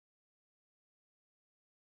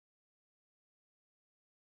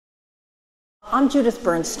I'm Judith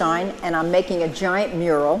Bernstein, and I'm making a giant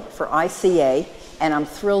mural for ICA, and I'm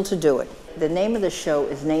thrilled to do it. The name of the show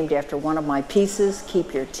is named after one of my pieces,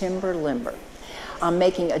 Keep Your Timber Limber. I'm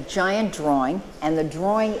making a giant drawing, and the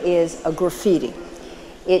drawing is a graffiti.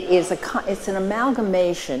 It's an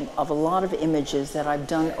amalgamation of a lot of images that I've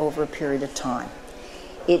done over a period of time.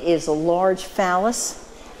 It is a large phallus,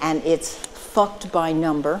 and it's fucked by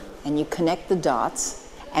number, and you connect the dots.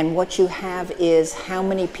 And what you have is how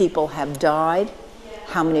many people have died,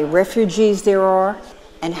 how many refugees there are,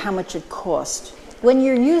 and how much it cost. When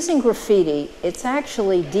you're using graffiti, it's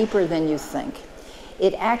actually deeper than you think.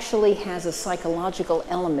 It actually has a psychological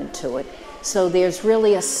element to it. So there's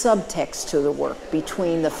really a subtext to the work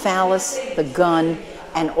between the phallus, the gun,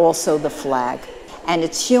 and also the flag. And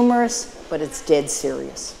it's humorous, but it's dead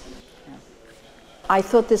serious. I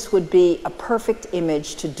thought this would be a perfect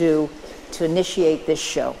image to do to initiate this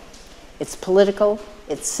show. It's political,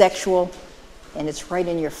 it's sexual, and it's right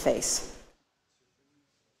in your face.